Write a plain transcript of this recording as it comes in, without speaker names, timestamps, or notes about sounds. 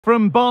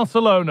From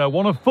Barcelona,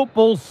 one of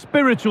football's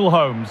spiritual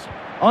homes,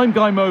 I'm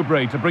Guy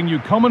Mowbray to bring you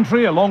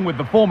commentary along with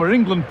the former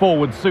England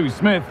forward Sue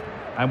Smith.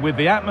 And with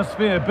the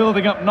atmosphere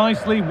building up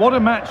nicely, what a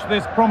match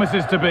this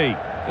promises to be.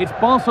 It's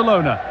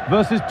Barcelona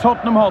versus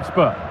Tottenham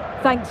Hotspur.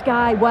 Thanks,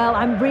 Guy. Well,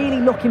 I'm really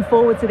looking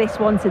forward to this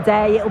one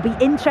today. It'll be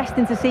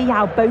interesting to see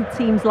how both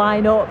teams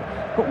line up.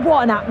 But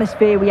what an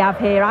atmosphere we have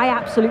here. I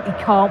absolutely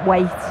can't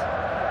wait.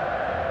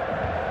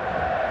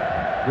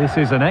 This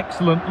is an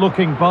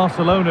excellent-looking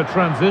Barcelona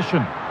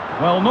transition.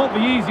 Well, not the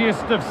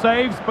easiest of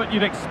saves, but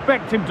you'd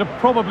expect him to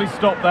probably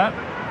stop that.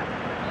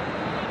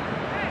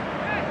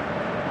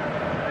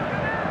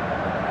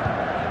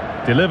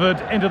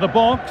 Delivered into the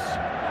box.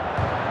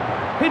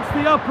 Hits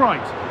the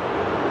upright.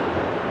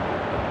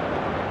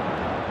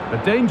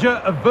 The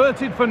danger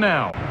averted for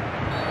now.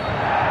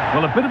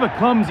 Well, a bit of a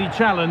clumsy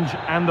challenge,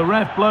 and the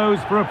ref blows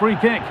for a free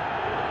kick.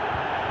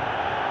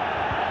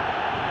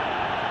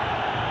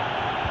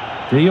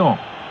 De Jong.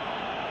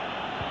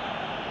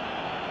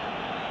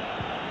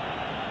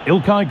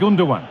 Ilkay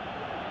Gundogan.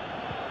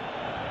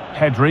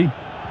 Pedri.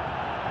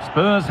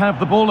 Spurs have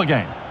the ball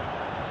again.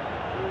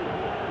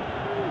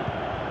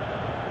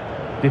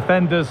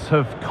 Defenders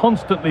have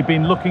constantly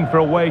been looking for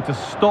a way to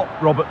stop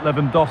Robert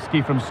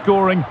Lewandowski from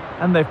scoring,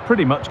 and they've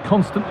pretty much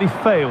constantly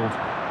failed.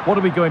 What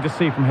are we going to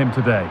see from him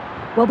today?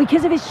 Well,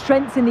 because of his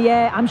strength in the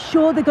air, I'm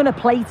sure they're going to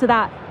play to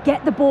that.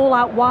 Get the ball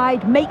out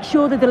wide, make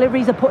sure the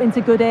deliveries are put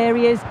into good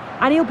areas,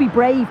 and he'll be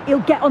brave.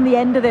 He'll get on the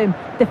end of them.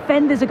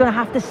 Defenders are going to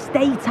have to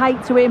stay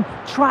tight to him,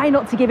 try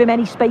not to give him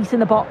any space in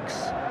the box.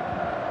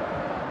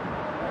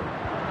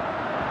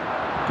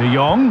 De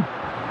Jong,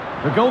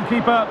 the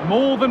goalkeeper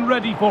more than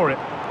ready for it.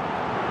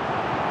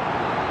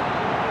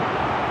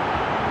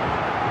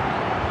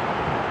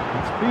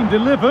 It's been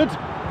delivered.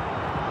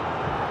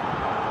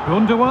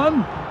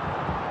 Gundogan.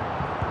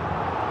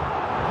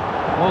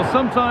 Well,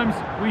 sometimes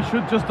we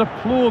should just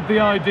applaud the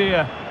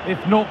idea,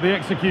 if not the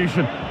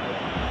execution.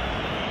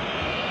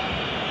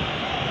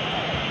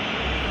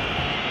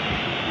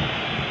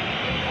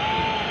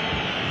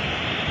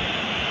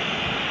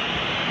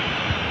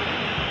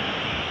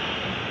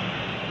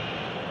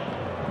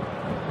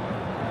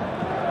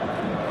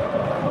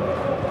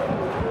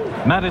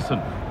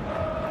 Maddison.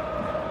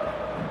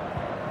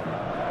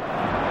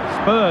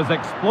 Spurs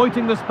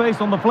exploiting the space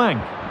on the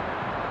flank.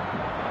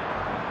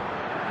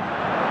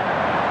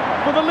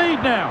 For the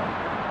lead now.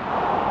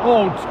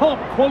 Oh, top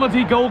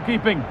quality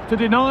goalkeeping to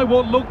deny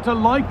what looked a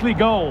likely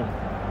goal.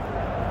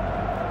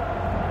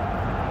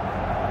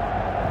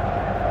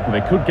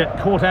 They could get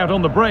caught out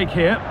on the break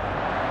here.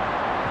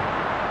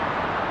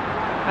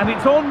 And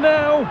it's on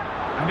now.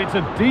 And it's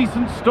a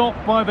decent stop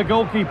by the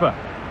goalkeeper.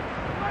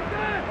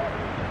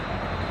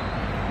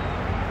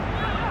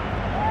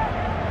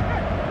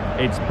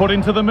 It's put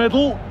into the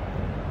middle.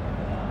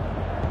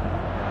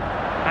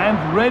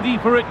 And ready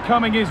for it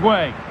coming his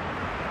way.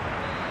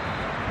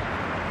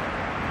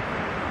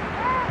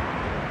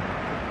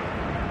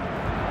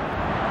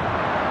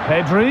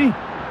 Pedri.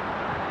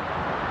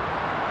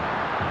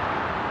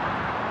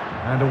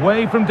 And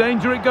away from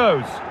danger it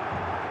goes.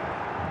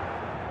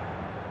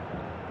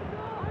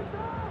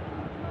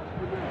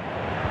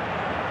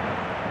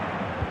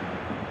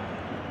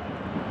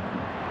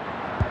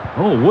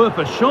 Oh, worth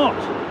a shot.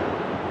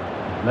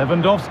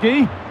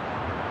 Lewandowski.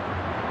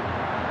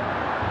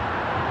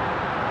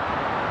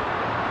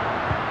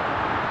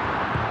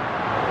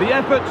 The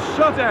effort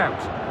shut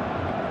out.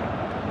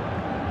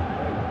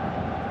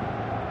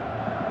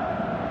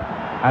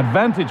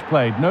 Advantage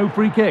played, no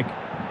free kick.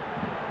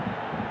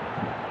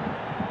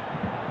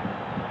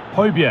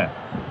 Højbjerg.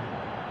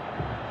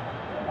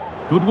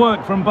 Good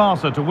work from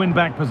Barca to win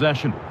back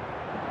possession.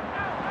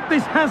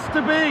 This has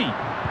to be.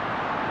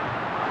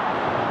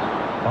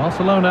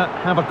 Barcelona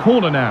have a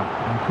corner now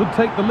and could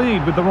take the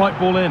lead with the right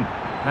ball in.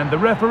 And the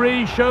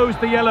referee shows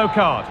the yellow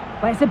card.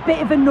 Well, it's a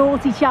bit of a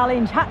naughty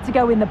challenge, had to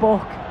go in the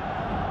book.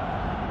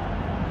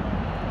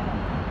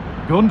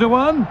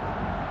 Gundogan.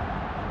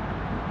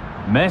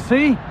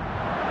 Messi.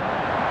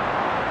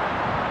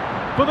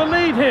 For the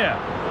lead here.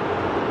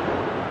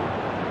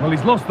 Well,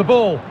 he's lost the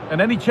ball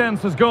and any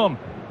chance has gone.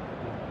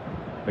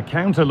 The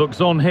counter looks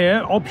on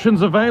here,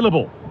 options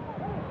available.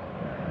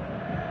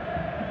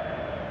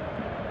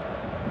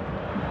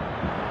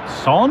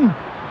 Son.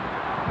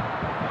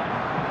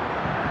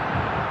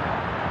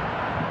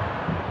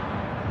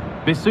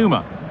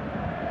 Bissouma.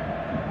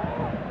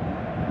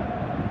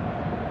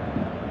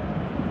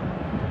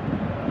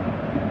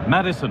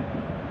 Maddison.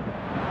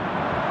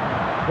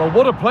 Well,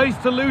 what a place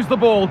to lose the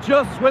ball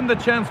just when the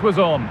chance was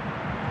on.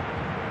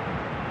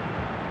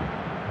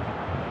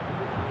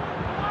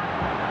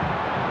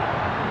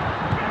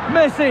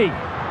 Messi,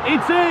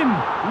 it's in,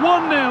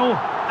 1-0,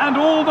 and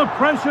all the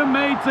pressure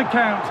made to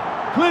count.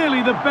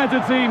 Clearly the better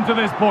team to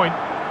this point.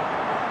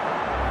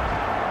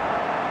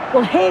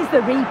 Well, here's the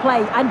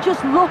replay, and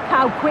just look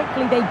how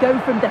quickly they go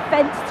from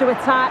defence to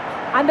attack.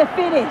 And the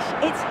finish,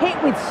 it's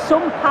hit with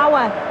some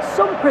power,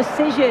 some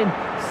precision.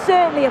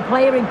 Certainly a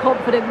player in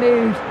confident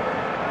mood.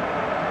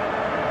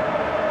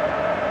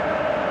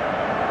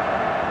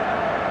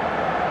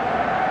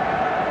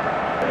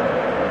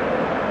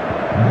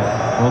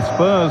 Well,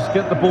 Spurs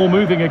get the ball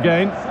moving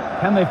again.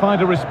 Can they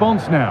find a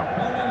response now?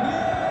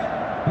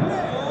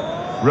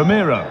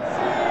 Ramiro.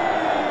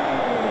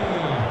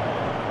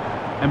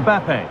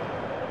 Mbappe.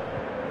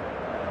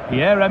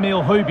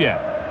 Pierre-Emile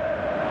Højbjerg.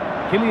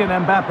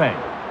 Kylian Mbappe.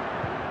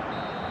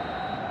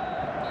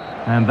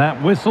 And that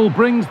whistle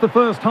brings the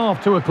first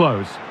half to a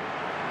close.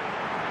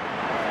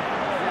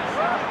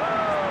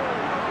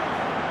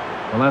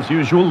 Well, as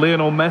usual,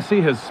 Lionel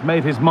Messi has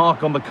made his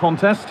mark on the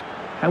contest.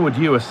 How would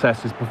you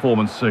assess his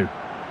performance, Sue?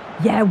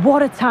 Yeah,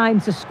 what a time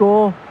to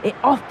score. It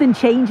often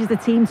changes the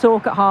team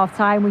talk at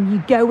half-time when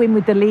you go in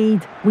with the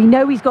lead. We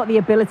know he's got the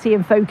ability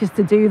and focus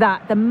to do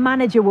that. The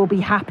manager will be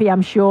happy,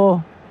 I'm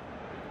sure.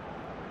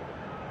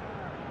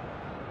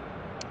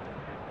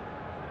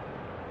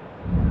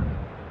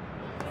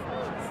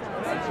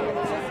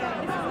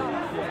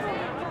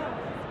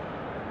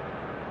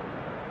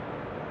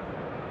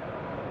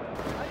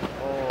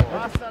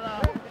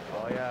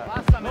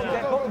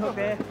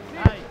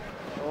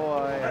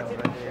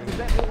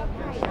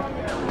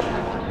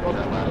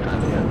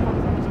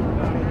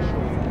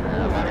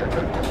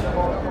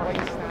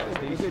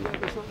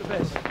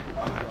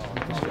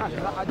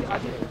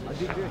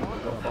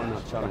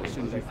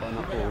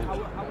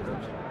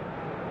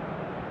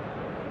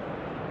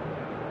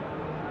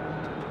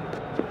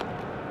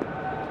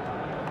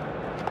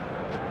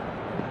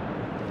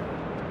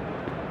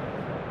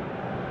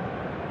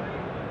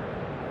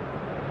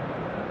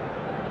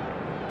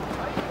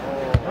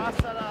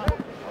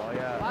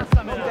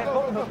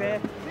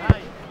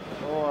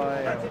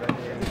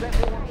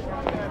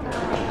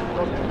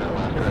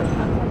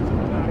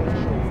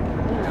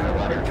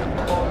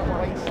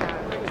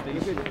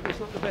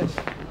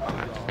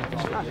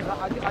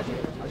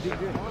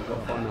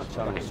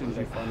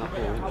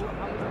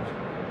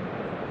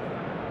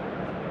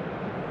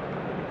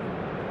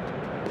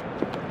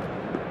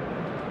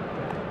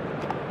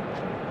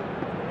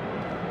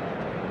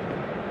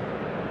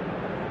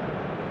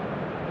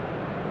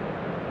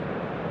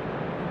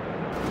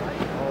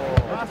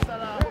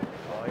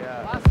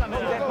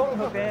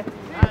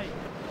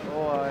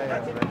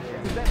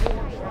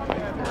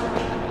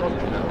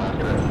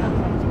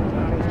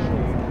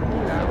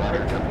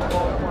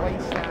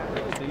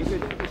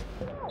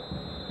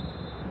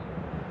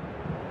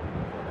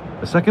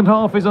 The second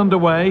half is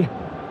underway,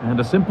 and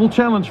a simple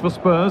challenge for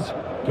Spurs: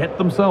 get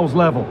themselves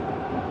level.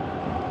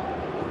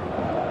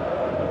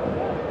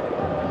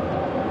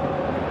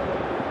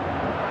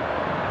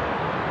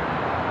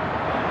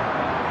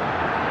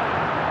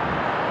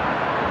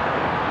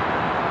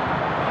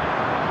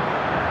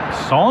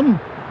 Son?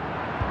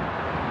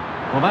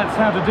 Well, that's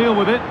how to deal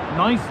with it.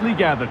 Nicely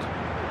gathered.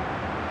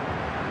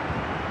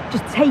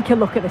 Just take a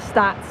look at the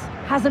stats.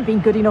 Hasn't been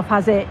good enough,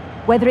 has it?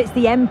 Whether it's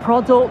the end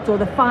product or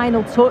the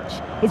final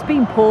touch, it's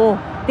been poor.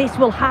 This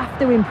will have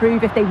to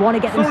improve if they want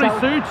to get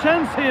themselves... Sorry, Sue,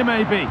 chance here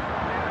maybe.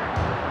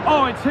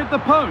 Oh, it's hit the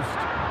post.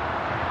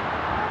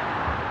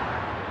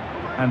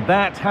 And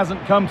that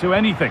hasn't come to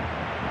anything.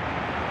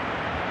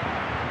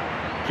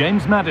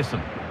 James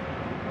Maddison.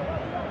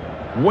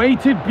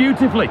 Weighted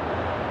beautifully.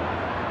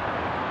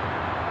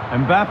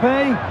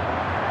 Mbappe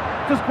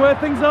to square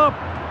things up.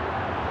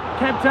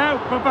 Kept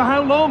out, but for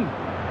how long?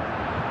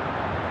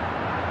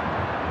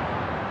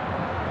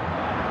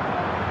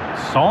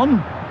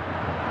 Son,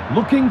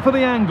 looking for the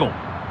angle.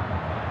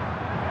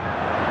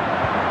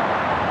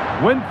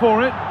 Went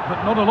for it,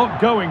 but not a lot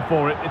going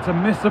for it. It's a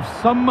miss of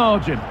some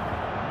margin.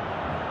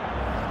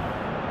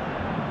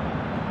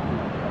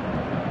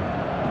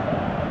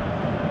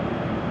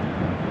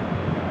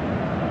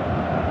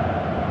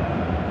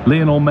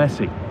 Lionel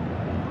Messi.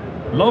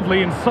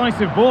 Lovely,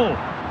 incisive ball.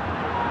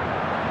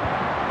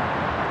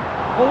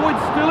 Oh,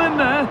 it's still in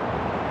there.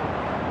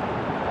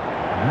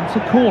 That's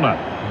a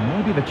corner.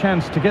 Maybe the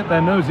chance to get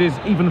their noses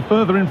even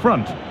further in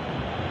front.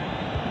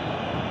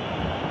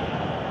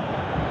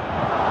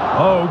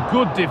 Oh,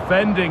 good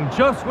defending,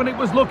 just when it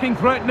was looking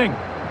threatening.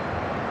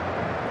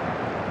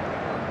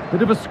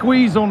 Bit of a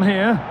squeeze on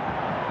here.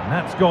 And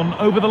that's gone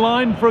over the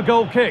line for a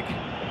goal kick.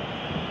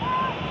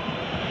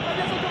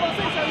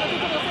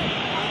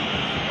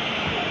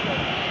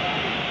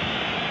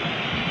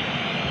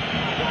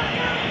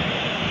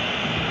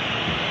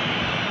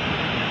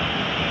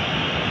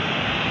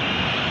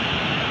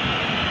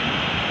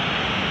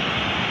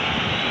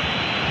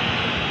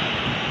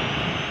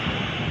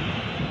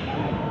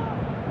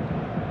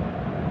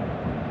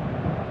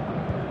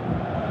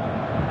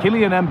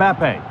 Kylian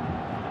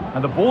Mbappe,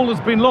 and the ball has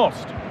been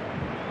lost.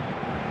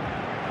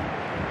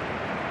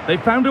 They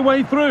found a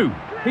way through.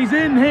 He's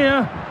in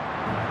here,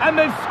 and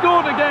they've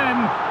scored again.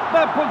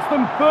 That puts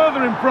them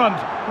further in front.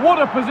 What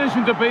a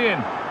position to be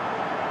in.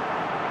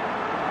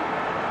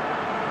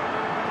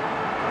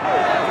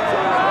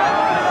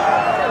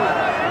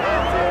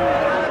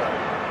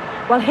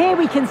 Well, here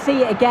we can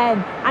see it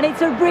again, and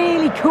it's a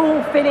really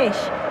cool finish.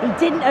 He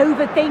didn't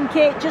overthink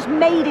it, just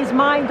made his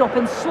mind up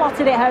and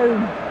slotted it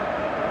home.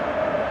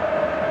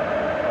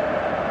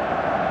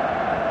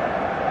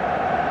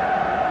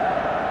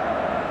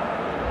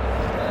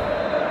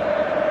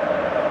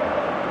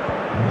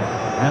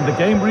 And the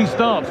game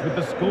restarts with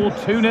the score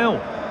 2-0.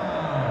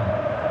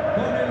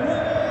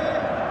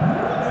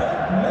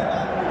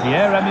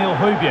 Pierre-Emile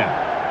Højbjerg.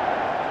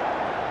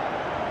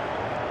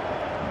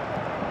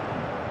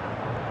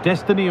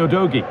 Destiny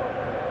Udogie.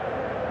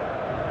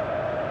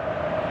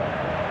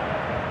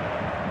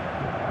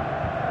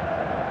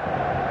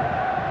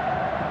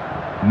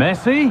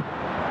 Messi.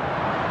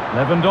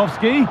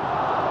 Lewandowski.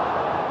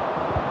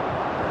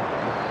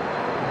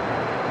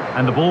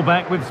 And the ball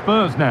back with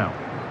Spurs now.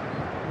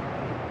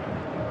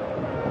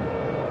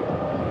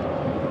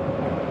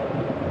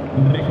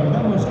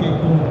 Recordamos que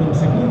como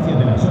consecuencia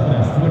de las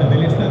obras fuera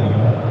del estadio,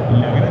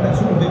 la grada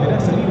sur deberá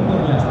salir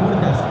por las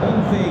puertas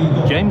 11 y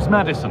 12. James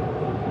Maddison.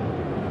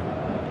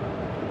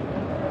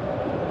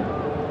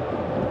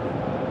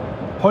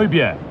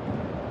 Højbjerg.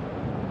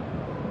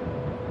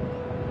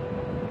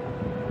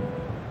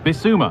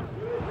 Bissouma.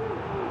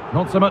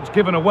 Not so much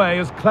given away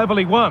as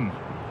cleverly won.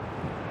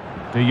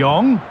 De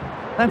Jong.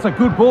 That's a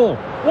good ball.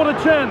 What a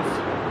chance!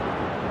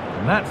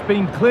 And that's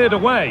been cleared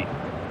away.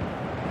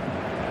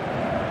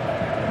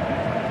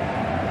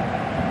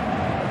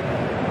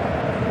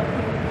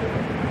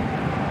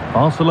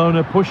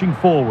 Barcelona pushing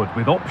forward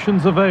with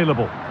options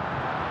available.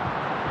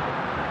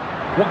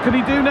 What can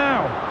he do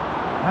now?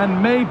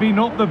 And maybe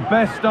not the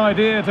best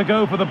idea to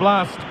go for the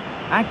blast.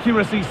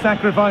 Accuracy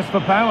sacrificed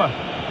for power.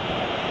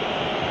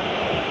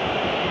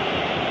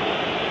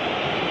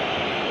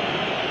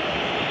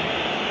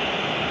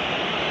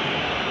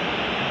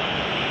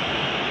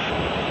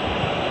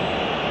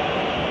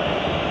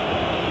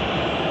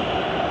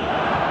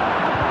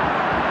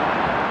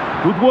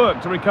 Good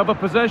work to recover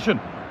possession.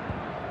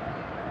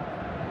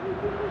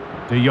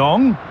 De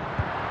Jong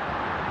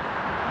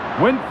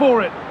went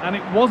for it, and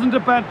it wasn't a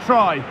bad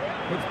try.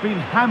 It's been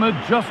hammered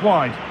just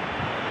wide.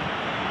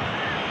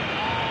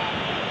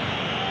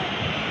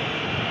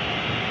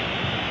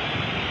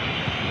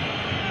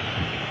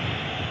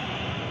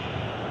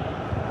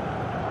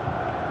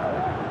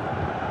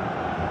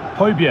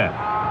 Højbjerg.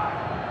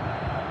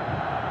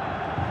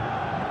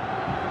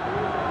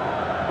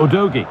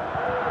 Udogie.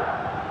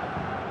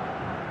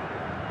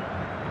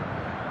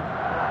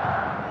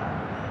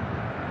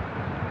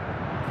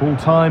 Full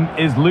time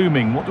is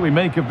looming. What do we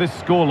make of this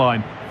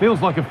scoreline?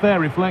 Feels like a fair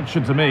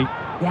reflection to me.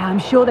 Yeah, I'm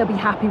sure they'll be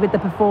happy with the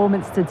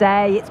performance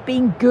today. It's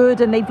been good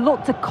and they've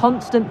looked a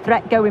constant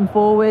threat going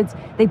forwards.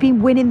 They've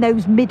been winning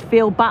those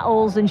midfield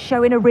battles and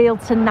showing a real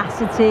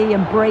tenacity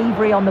and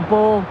bravery on the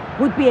ball.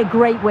 Would be a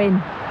great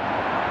win.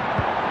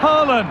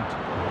 Haaland!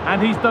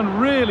 And he's done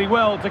really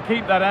well to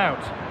keep that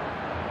out.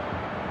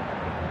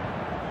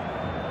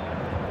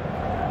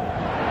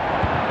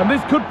 And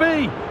this could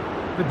be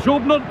the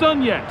job not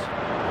done yet.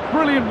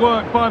 Brilliant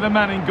work by the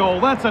man in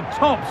goal. That's a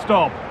top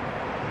stop.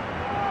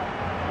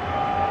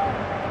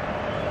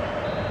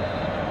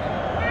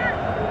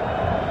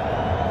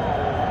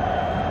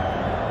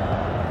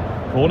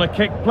 Corner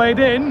kick played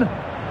in.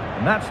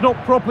 And that's not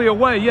properly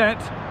away yet.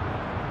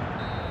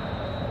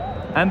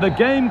 And the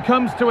game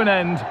comes to an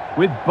end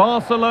with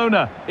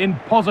Barcelona in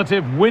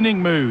positive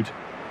winning mood.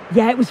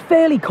 Yeah, it was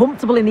fairly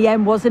comfortable in the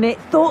end, wasn't it?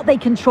 Thought they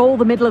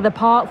controlled the middle of the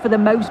park for the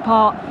most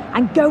part.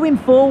 And going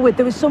forward,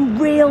 there was some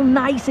real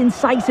nice,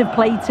 incisive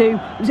play too.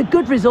 It was a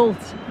good result.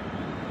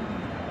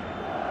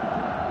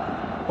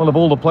 Well, of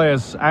all the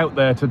players out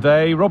there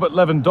today, Robert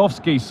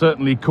Lewandowski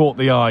certainly caught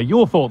the eye.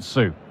 Your thoughts,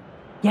 Sue?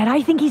 Yeah,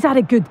 I think he's had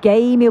a good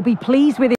game. He'll be pleased with it.